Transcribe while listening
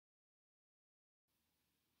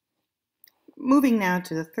Moving now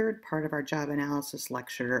to the third part of our job analysis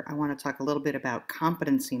lecture, I want to talk a little bit about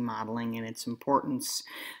competency modeling and its importance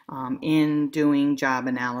in doing job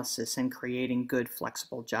analysis and creating good,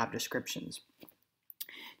 flexible job descriptions.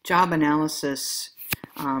 Job analysis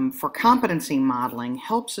for competency modeling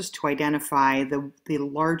helps us to identify the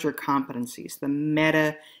larger competencies, the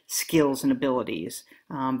meta skills and abilities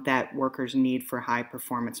that workers need for high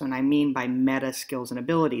performance. When I mean by meta skills and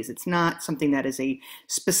abilities, it's not something that is a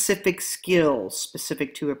specific skill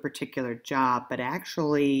specific to a particular job, but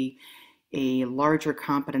actually a larger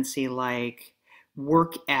competency like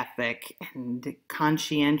work ethic and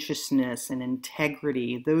conscientiousness and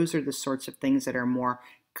integrity. Those are the sorts of things that are more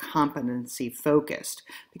competency focused,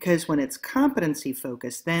 because when it's competency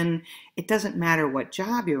focused, then it doesn't matter what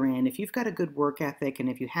job you're in. If you've got a good work ethic and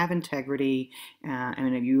if you have integrity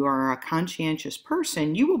and if you are a conscientious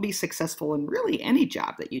person, you will be successful in really any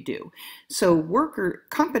job that you do. So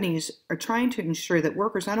companies are trying to ensure that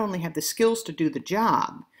workers not only have the skills to do the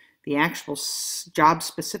job, the actual job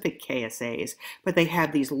specific KSAs, but they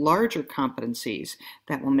have these larger competencies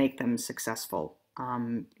that will make them successful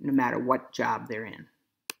no matter what job they're in.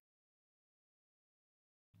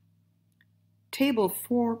 Table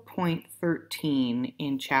 4.13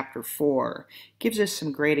 in Chapter 4 gives us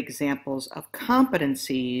some great examples of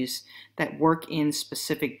competencies that work in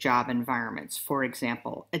specific job environments. For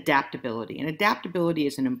example, adaptability. And adaptability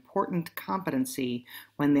is an important competency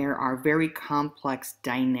when there are very complex,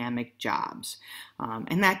 dynamic jobs.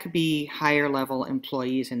 And that could be higher level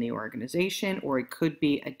employees in the organization, or it could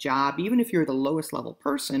be a job, even if you're the lowest level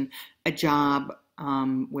person, a job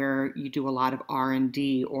where you do a lot of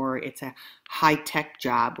R&D, or it's a high-tech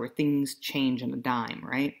job where things change on a dime,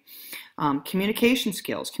 right? Communication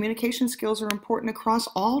skills. Communication skills are important across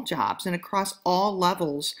all jobs and across all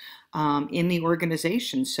levels in the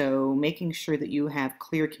organization. So making sure that you have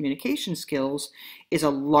clear communication skills is a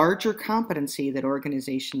larger competency that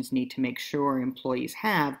organizations need to make sure employees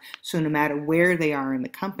have. So no matter where they are in the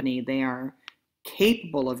company, they are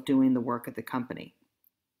capable of doing the work of the company.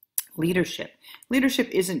 Leadership. Leadership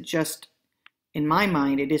isn't just, in my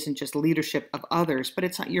mind, it isn't just leadership of others, but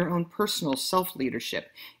it's your own personal self-leadership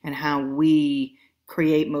and how we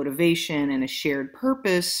create motivation and a shared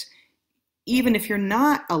purpose. Even if you're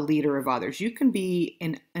not a leader of others, you can be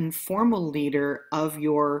an informal leader of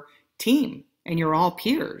your team and you're all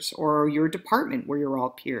peers, or your department where you're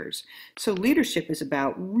all peers. So leadership is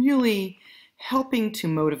about really helping to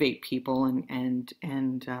motivate people and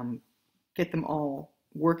get them all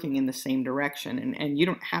working in the same direction. And you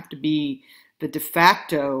don't have to be the de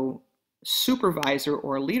facto supervisor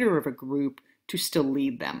or leader of a group to still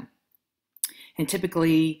lead them. And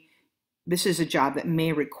typically, this is a job that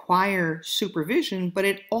may require supervision, but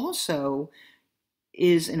it also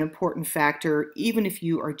is an important factor even if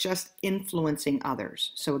you are just influencing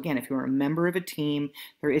others. So again, if you're a member of a team,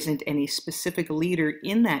 there isn't any specific leader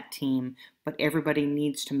in that team, but everybody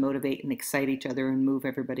needs to motivate and excite each other and move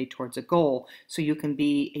everybody towards a goal. So you can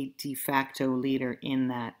be a de facto leader in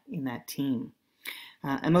that team.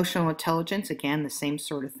 Emotional intelligence, again, the same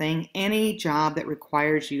sort of thing. Any job that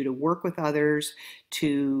requires you to work with others,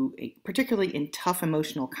 particularly in tough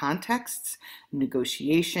emotional contexts,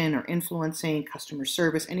 negotiation or influencing, customer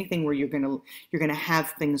service, anything where you're going to have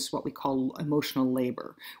things what we call emotional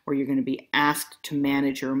labor, where you're going to be asked to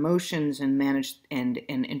manage your emotions and manage and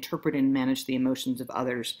interpret and manage the emotions of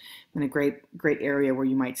others. And a great area where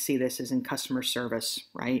you might see this is in customer service,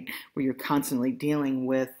 right? Where you're constantly dealing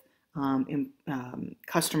with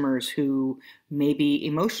customers who may be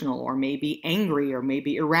emotional or may be angry or may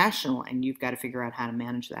be irrational, and you've got to figure out how to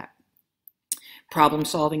manage that. Problem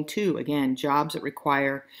solving too, again, jobs that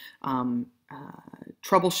require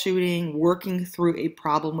troubleshooting, working through a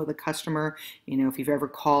problem with a customer. You know, if you've ever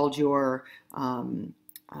called your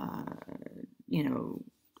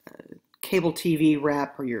cable TV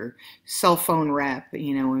rep or your cell phone rep,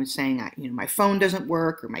 and saying, my phone doesn't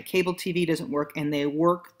work or my cable TV doesn't work, and they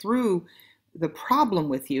work through the problem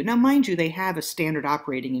with you. Now, mind you, they have a standard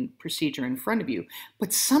operating procedure in front of you,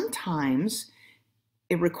 but sometimes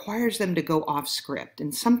it requires them to go off script,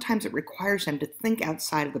 and sometimes it requires them to think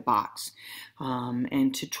outside of the box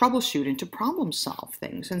and to troubleshoot and to problem solve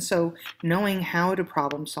things. And so knowing how to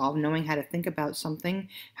problem solve, knowing how to think about something,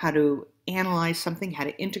 how to analyze something, how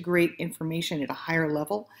to integrate information at a higher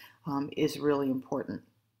level is really important.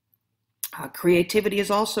 Creativity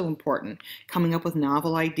is also important, coming up with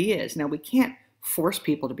novel ideas. Now, we can't force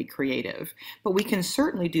people to be creative, but we can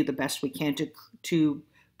certainly do the best we can to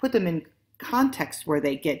put them in context where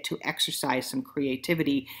they get to exercise some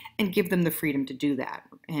creativity and give them the freedom to do that.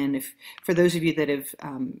 And if, for those of you that have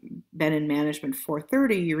been in Management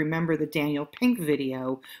 430, you remember the Daniel Pink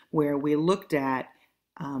video where we looked at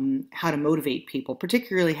how to motivate people,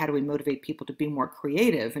 particularly how do we motivate people to be more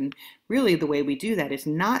creative. And really the way we do that is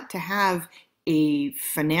not to have a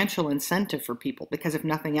financial incentive for people, because if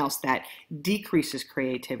nothing else, that decreases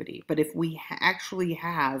creativity. But if we actually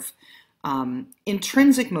have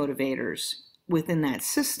intrinsic motivators within that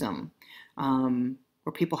system,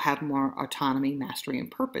 where people have more autonomy, mastery, and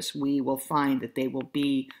purpose, we will find that they will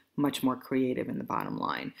be much more creative in the bottom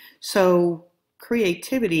line. So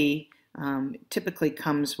creativity typically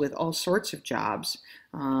comes with all sorts of jobs,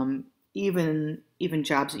 even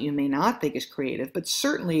jobs that you may not think is creative, but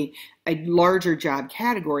certainly a larger job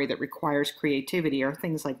category that requires creativity are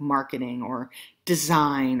things like marketing or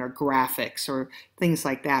design or graphics or things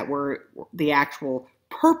like that, where the actual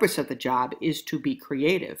purpose of the job is to be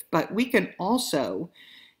creative. But we can also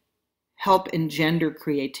help engender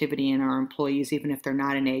creativity in our employees, even if they're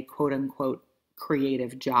not in a quote-unquote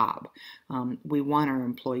creative job. We want our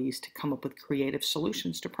employees to come up with creative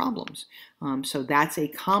solutions to problems. So that's a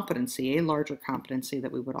competency, a larger competency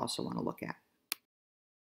that we would also want to look at.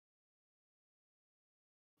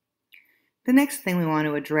 The next thing we want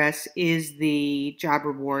to address is the job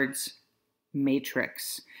rewards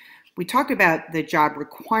matrix. We talked about the job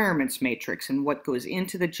requirements matrix and what goes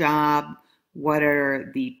into the job, what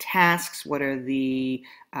are the tasks, what are the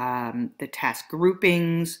task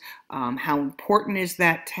groupings, how important is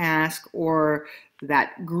that task or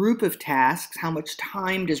that group of tasks, how much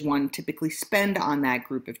time does one typically spend on that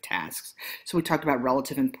group of tasks. So we talked about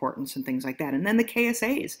relative importance and things like that. And then the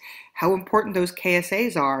KSAs, how important those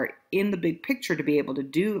KSAs are in the big picture to be able to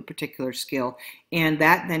do a particular skill. And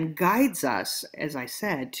that then guides us, as I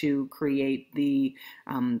said, to create the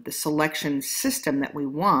selection system that we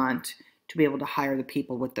want to be able to hire the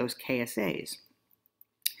people with those KSAs.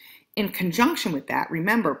 In conjunction with that,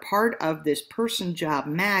 remember, part of this person-job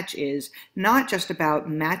match is not just about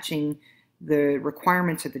matching the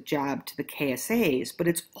requirements of the job to the KSAs, but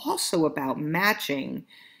it's also about matching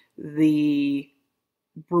the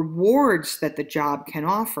rewards that the job can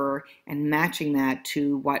offer and matching that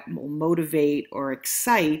to what will motivate or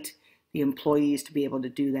excite the employees to be able to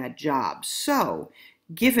do that job. So,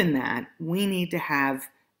 given that, we need to have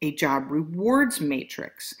a job rewards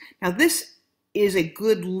matrix. Now, this is a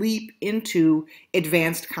good leap into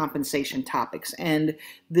advanced compensation topics, and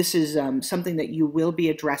this is something that you will be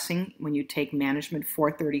addressing when you take Management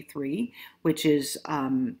 433, which is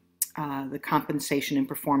the compensation and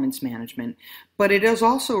performance management. But it is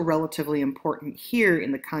also relatively important here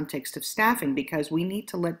in the context of staffing, because we need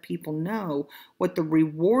to let people know what the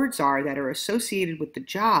rewards are that are associated with the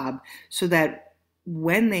job, so that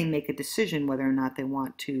when they make a decision whether or not they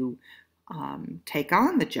want to take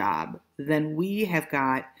on the job, then we have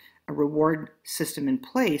got a reward system in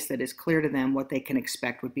place that is clear to them what they can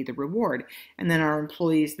expect would be the reward. And then our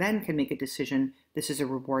employees then can make a decision, this is a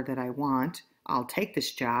reward that I want, I'll take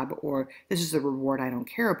this job, or this is a reward I don't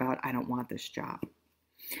care about, I don't want this job.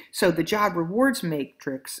 So the job rewards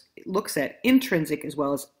matrix looks at intrinsic as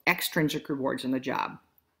well as extrinsic rewards in the job.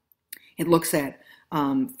 It looks at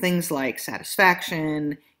things like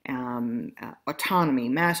satisfaction, autonomy,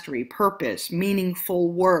 mastery, purpose,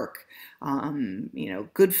 meaningful work,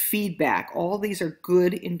 good feedback. All these are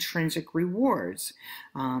good intrinsic rewards.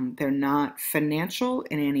 They're not financial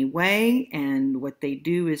in any way, and what they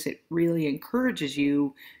do is it really encourages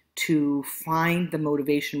you to find the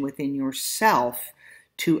motivation within yourself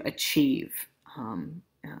to achieve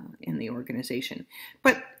in the organization.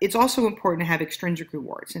 But it's also important to have extrinsic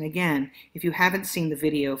rewards. And again, if you haven't seen the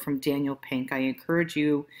video from Daniel Pink, I encourage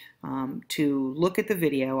you to look at the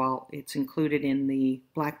video. It's included in the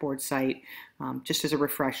Blackboard site just as a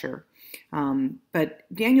refresher. But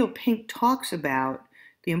Daniel Pink talks about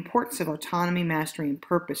the importance of autonomy, mastery, and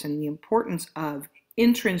purpose, and the importance of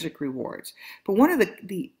intrinsic rewards. But one of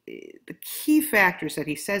the key factors that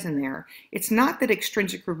he says in there, it's not that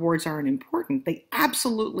extrinsic rewards aren't important. They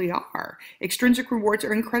absolutely are. Extrinsic rewards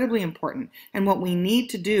are incredibly important. And what we need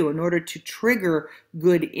to do in order to trigger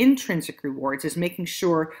good intrinsic rewards is making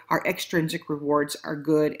sure our extrinsic rewards are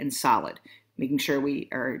good and solid. Making sure we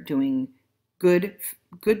are doing good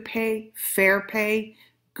pay, fair pay,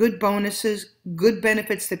 good bonuses, good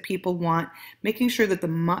benefits that people want, making sure that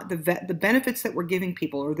the benefits that we're giving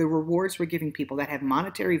people or the rewards we're giving people that have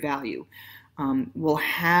monetary value will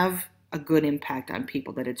have a good impact on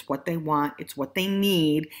people, that it's what they want, it's what they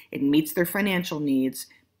need, it meets their financial needs,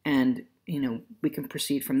 and we can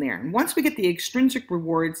proceed from there. And once we get the extrinsic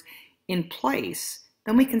rewards in place,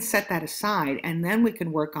 then we can set that aside, and then we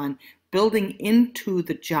can work on building into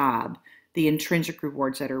the job the intrinsic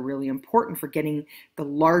rewards that are really important for getting the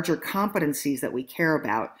larger competencies that we care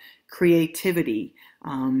about: creativity,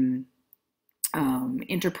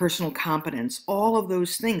 interpersonal competence. All of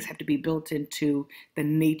those things have to be built into the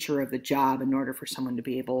nature of the job in order for someone to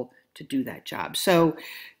be able to do that job. So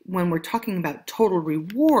when we're talking about total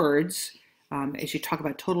rewards, as you talk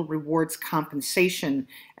about total rewards compensation,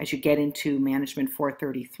 as you get into Management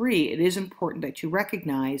 433, it is important that you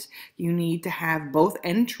recognize you need to have both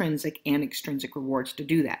intrinsic and extrinsic rewards to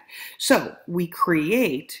do that. So we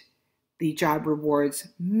create the job rewards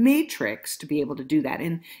matrix to be able to do that.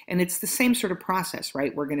 And it's the same sort of process,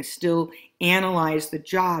 right? We're going to still analyze the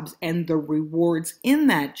jobs and the rewards in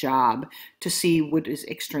that job to see what is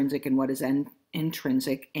extrinsic and what is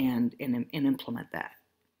intrinsic, and implement that.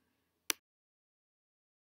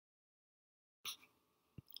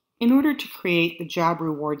 In order to create the job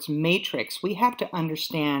rewards matrix, we have to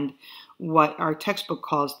understand what our textbook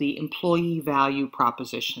calls the employee value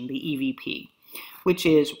proposition, the EVP, which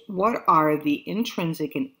is what are the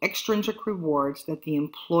intrinsic and extrinsic rewards that the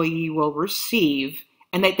employee will receive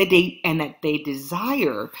and that they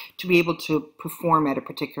desire to be able to perform at a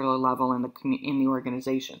particular level in the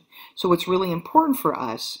organization. So what's really important for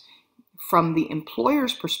us from the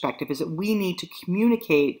employer's perspective is that we need to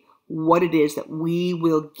communicate what it is that we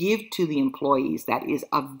will give to the employees that is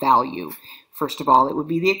of value. First of all, it would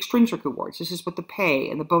be the extrinsic rewards. This is what the pay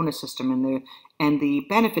and the bonus system and the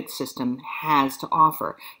benefit system has to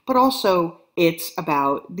offer. But also, it's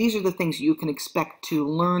about, these are the things you can expect to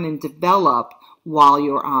learn and develop while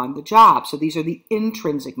you're on the job. So these are the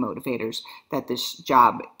intrinsic motivators that this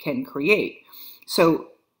job can create. So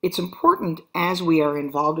it's important as we are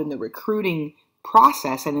involved in the recruiting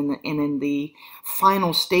process and in the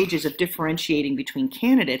final stages of differentiating between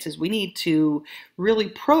candidates, is we need to really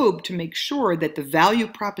probe to make sure that the value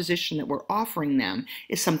proposition that we're offering them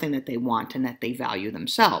is something that they want and that they value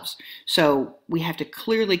themselves. So we have to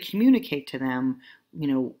clearly communicate to them,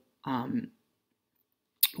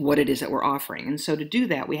 what it is that we're offering. And so to do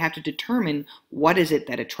that, we have to determine what is it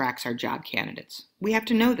that attracts our job candidates. We have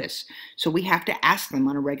to know this. So we have to ask them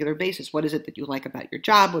on a regular basis, what is it that you like about your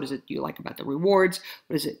job? What is it you like about the rewards?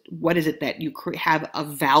 What is it that you have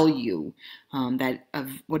of value,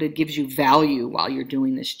 what it gives you value while you're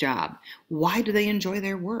doing this job? Why do they enjoy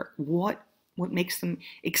their work? What makes them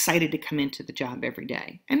excited to come into the job every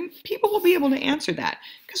day? And people will be able to answer that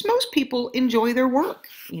because most people enjoy their work.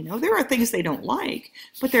 There are things they don't like,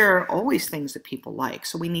 but there are always things that people like.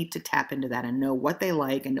 So we need to tap into that and know what they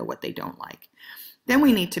like and know what they don't like. Then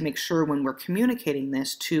we need to make sure when we're communicating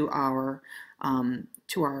this to our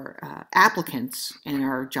applicants and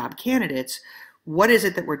our job candidates, what is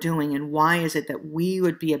it that we're doing and why is it that we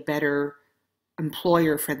would be a better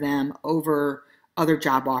employer for them over other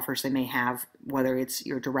job offers they may have, whether it's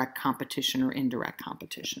your direct competition or indirect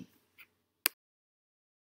competition.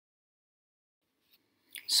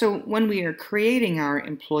 So when we are creating our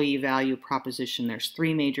employee value proposition, there's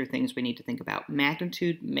three major things we need to think about: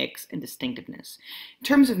 magnitude, mix, and distinctiveness. In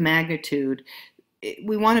terms of magnitude,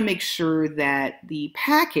 we want to make sure that the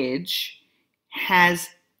package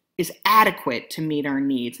is adequate to meet our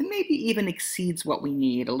needs and maybe even exceeds what we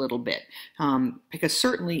need a little bit. Because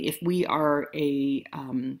certainly if we are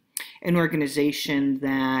an organization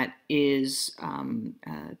that is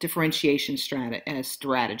differentiation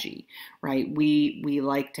strategy, right? We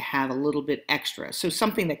like to have a little bit extra. So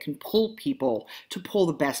something that can pull people to pull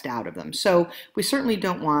the best out of them. So we certainly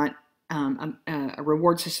don't want a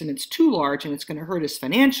reward system that's too large and it's going to hurt us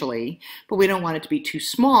financially, but we don't want it to be too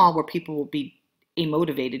small where people will be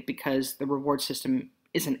motivated because the reward system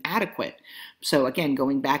isn't adequate. So again,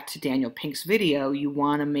 going back to Daniel Pink's video, you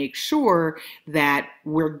want to make sure that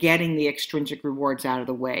we're getting the extrinsic rewards out of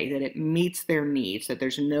the way, that it meets their needs, that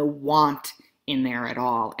there's no want in there at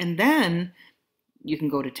all. And then you can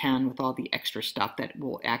go to town with all the extra stuff that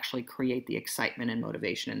will actually create the excitement and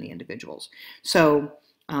motivation in the individuals. So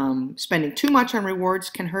spending too much on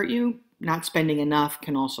rewards can hurt you. Not spending enough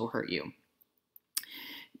can also hurt you.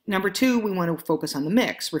 Number two, we want to focus on the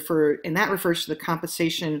mix, and that refers to the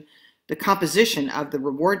composition of the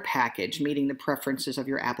reward package, meeting the preferences of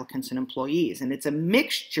your applicants and employees. And it's a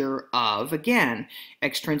mixture of, again,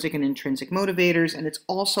 extrinsic and intrinsic motivators, and it's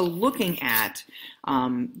also looking at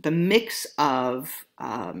the mix of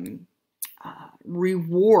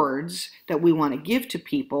rewards that we want to give to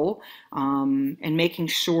people, and making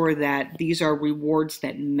sure that these are rewards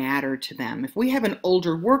that matter to them. If we have an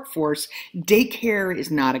older workforce, daycare is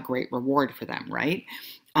not a great reward for them, right?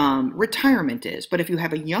 Retirement is. But if you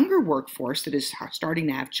have a younger workforce that is starting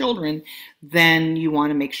to have children, then you want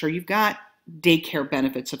to make sure you've got daycare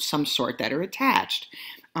benefits of some sort that are attached.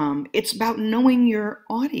 It's about knowing your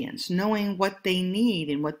audience, knowing what they need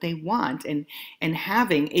and what they want, and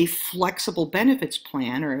having a flexible benefits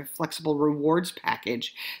plan or a flexible rewards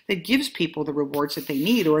package that gives people the rewards that they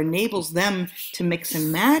need or enables them to mix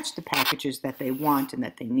and match the packages that they want and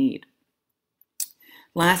that they need.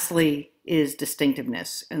 Lastly is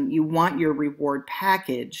distinctiveness. And you want your reward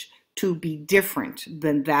package to be different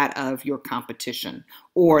than that of your competition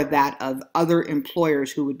or that of other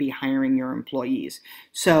employers who would be hiring your employees.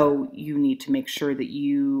 So you need to make sure that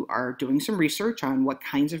you are doing some research on what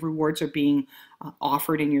kinds of rewards are being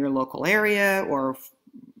offered in your local area or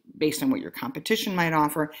based on what your competition might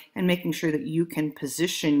offer, and making sure that you can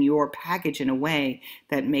position your package in a way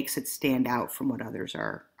that makes it stand out from what others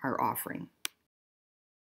are offering.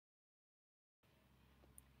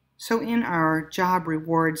 So in our job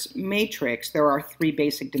rewards matrix, there are three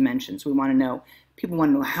basic dimensions. We want to know, people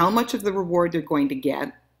want to know how much of the reward they're going to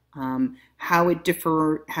get, how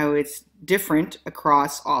it's different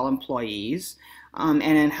across all employees, and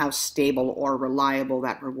then how stable or reliable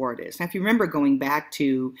that reward is. Now, if you remember going back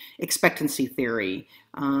to expectancy theory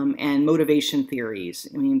and motivation theories,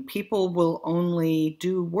 I mean, people will only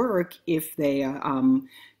do work if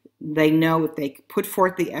they know if they put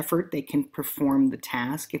forth the effort, they can perform the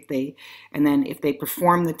task. If they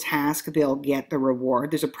perform the task, they'll get the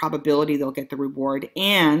reward. There's a probability they'll get the reward,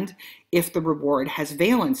 and if the reward has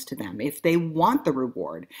valence to them, if they want the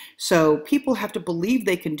reward. So people have to believe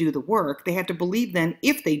they can do the work. They have to believe then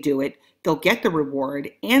if they do it, they'll get the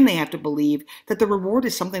reward, and they have to believe that the reward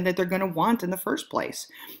is something that they're going to want in the first place.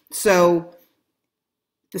 So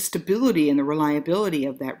the stability and the reliability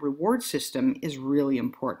of that reward system is really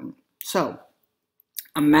important. So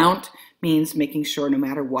amount means making sure no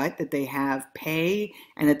matter what that they have pay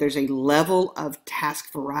and that there's a level of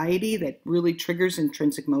task variety that really triggers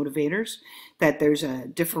intrinsic motivators, that there's a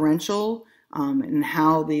differential in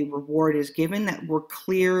how the reward is given, that we're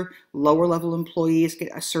clear lower level employees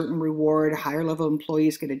get a certain reward, higher level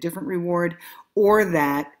employees get a different reward, or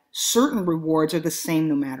that certain rewards are the same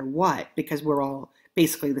no matter what, because we're all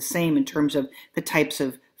basically the same in terms of the types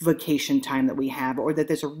of vacation time that we have, or that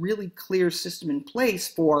there's a really clear system in place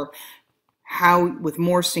for how with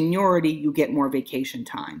more seniority you get more vacation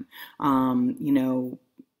time. So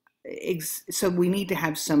we need to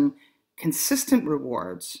have some consistent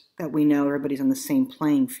rewards that we know everybody's on the same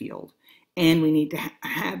playing field, and we need to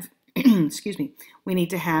have excuse me, we need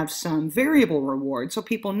to have some variable rewards so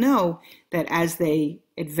people know that as they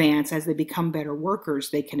advance, as they become better workers,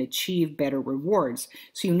 they can achieve better rewards.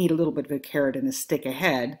 So you need a little bit of a carrot and a stick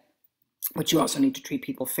ahead, but you also need to treat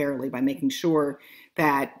people fairly by making sure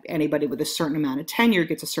that anybody with a certain amount of tenure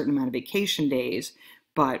gets a certain amount of vacation days,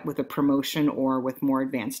 but with a promotion or with more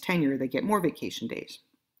advanced tenure, they get more vacation days.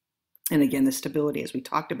 And again, the stability, as we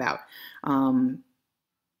talked about,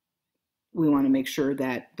 we want to make sure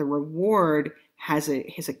that the reward has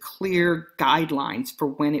a clear guidelines for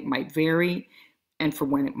when it might vary and for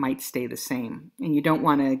when it might stay the same. And you don't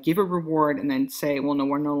want to give a reward and then say, well, no,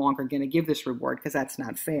 we're no longer going to give this reward, because that's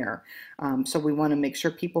not fair. So we want to make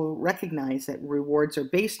sure people recognize that rewards are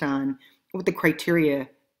based on what the criteria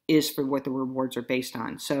is for what the rewards are based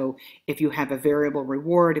on. So if you have a variable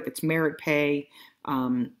reward, if it's merit pay,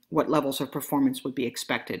 what levels of performance would be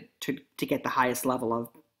expected to get the highest level of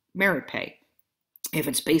merit pay. If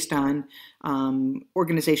it's based on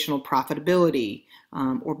organizational profitability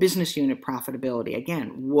or business unit profitability,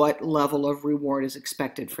 again, what level of reward is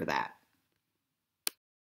expected for that?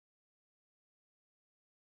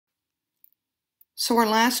 So our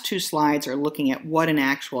last two slides are looking at what an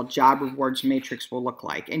actual job rewards matrix will look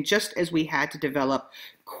like. And just as we had to develop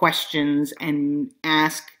questions and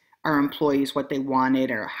ask our employees what they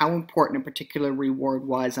wanted or how important a particular reward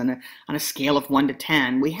was on a scale of 1 to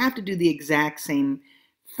 10, we have to do the exact same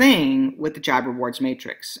thing with the job rewards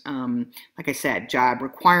matrix. Like I said, job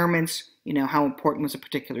requirements, how important was a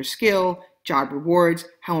particular skill, job rewards,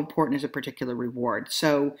 how important is a particular reward.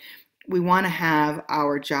 So we want to have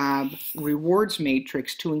our job rewards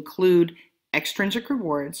matrix to include extrinsic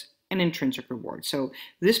rewards and intrinsic rewards. So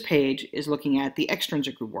this page is looking at the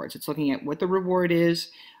extrinsic rewards. It's looking at what the reward is,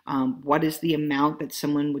 what is the amount that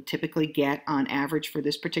someone would typically get on average for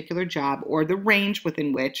this particular job, or the range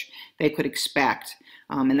within which they could expect.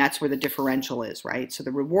 And that's where the differential is, right? So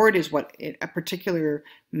the reward is what a particular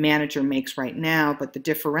manager makes right now, but the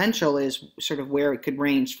differential is sort of where it could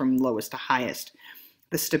range from lowest to highest.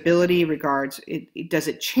 The stability regards, does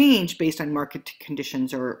it change based on market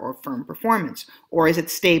conditions or firm performance? Or is it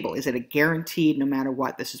stable? Is it a guaranteed, no matter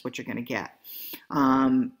what, this is what you're going to get?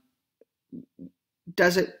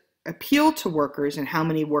 Does it appeal to workers, and how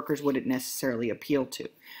many workers would it necessarily appeal to?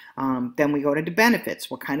 Then we go to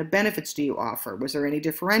benefits. What kind of benefits do you offer? Was there any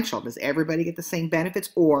differential? Does everybody get the same benefits,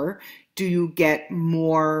 or do you get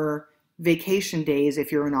more vacation days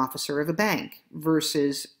if you're an officer of a bank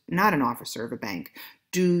versus not an officer of a bank?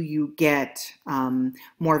 Do you get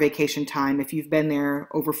more vacation time if you've been there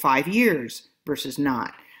over 5 years versus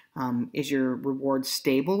not? Is your reward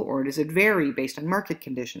stable, or does it vary based on market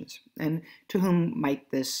conditions? And to whom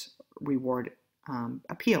might this reward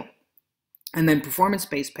appeal? And then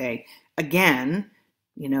performance-based pay, again,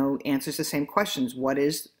 answers the same questions. What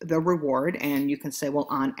is the reward? And you can say, well,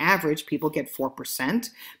 on average, people get 4%,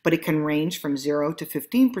 but it can range from 0 to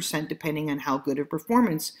 15% depending on how good of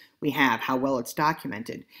performance we have, how well it's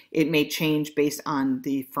documented. It may change based on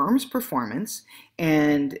the firm's performance,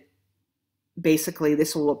 and basically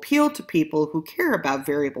this will appeal to people who care about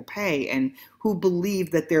variable pay and who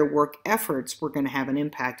believe that their work efforts were going to have an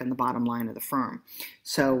impact on the bottom line of the firm.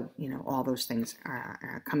 So, all those things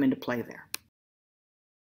come into play there.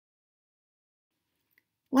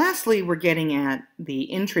 Lastly, we're getting at the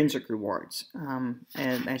intrinsic rewards,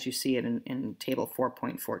 as you see it in Table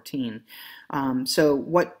 4.14. So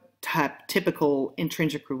what typical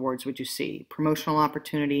intrinsic rewards would you see? Promotional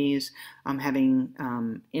opportunities,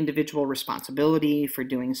 having individual responsibility for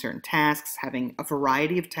doing certain tasks, having a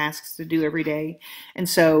variety of tasks to do every day. And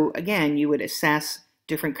so, again, you would assess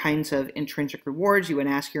different kinds of intrinsic rewards. You would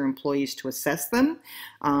ask your employees to assess them.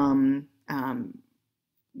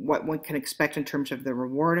 What one can expect in terms of the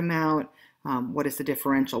reward amount, what is the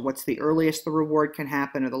differential, what's the earliest the reward can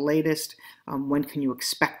happen or the latest, when can you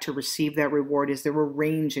expect to receive that reward, is there a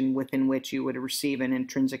range within which you would receive an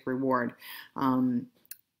intrinsic reward,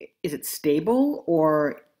 is it stable,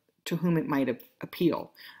 or to whom it might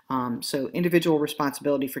appeal. So individual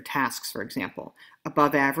responsibility for tasks, for example,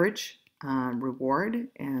 above average reward,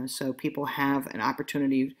 and so people have an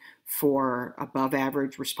opportunity for above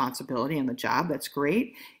average responsibility on the job. That's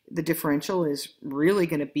great. The differential is really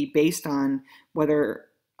going to be based on whether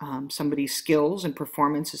somebody's skills and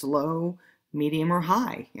performance is low, medium, or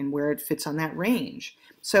high, and where it fits on that range.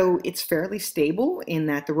 So it's fairly stable in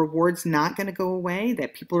that the reward's not going to go away,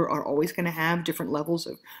 that people are always going to have different levels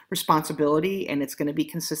of responsibility, and it's going to be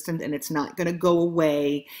consistent, and it's not going to go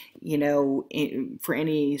away, for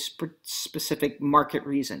any specific market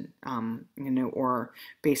reason, or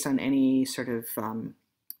based on any sort of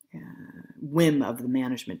whim of the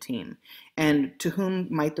management team. And to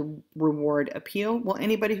whom might the reward appeal? Well,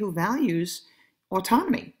 anybody who values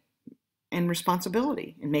autonomy and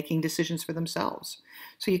responsibility in making decisions for themselves.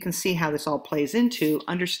 So you can see how this all plays into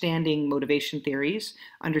understanding motivation theories,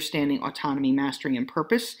 understanding autonomy, mastery, and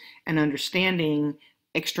purpose, and understanding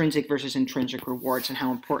extrinsic versus intrinsic rewards and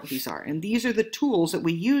how important these are. And these are the tools that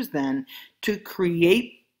we use then to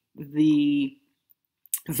create the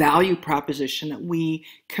value proposition that we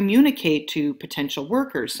communicate to potential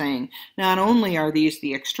workers, saying not only are these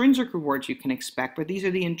the extrinsic rewards you can expect, but these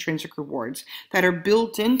are the intrinsic rewards that are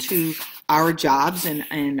built into our jobs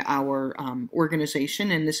and our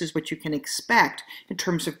organization, and this is what you can expect in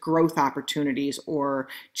terms of growth opportunities or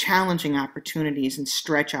challenging opportunities and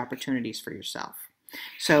stretch opportunities for yourself.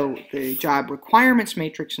 So the job requirements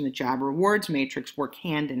matrix and the job rewards matrix work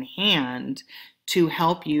hand in hand to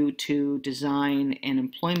help you to design an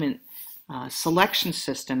employment selection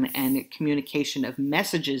system and communication of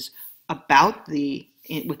messages about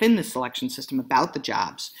within the selection system about the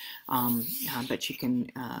jobs that you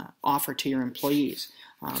can offer to your employees.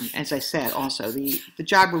 As I said, also, the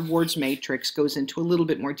job rewards matrix goes into a little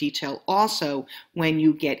bit more detail also when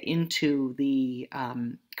you get into the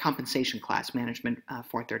compensation class, Management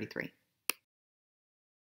 433.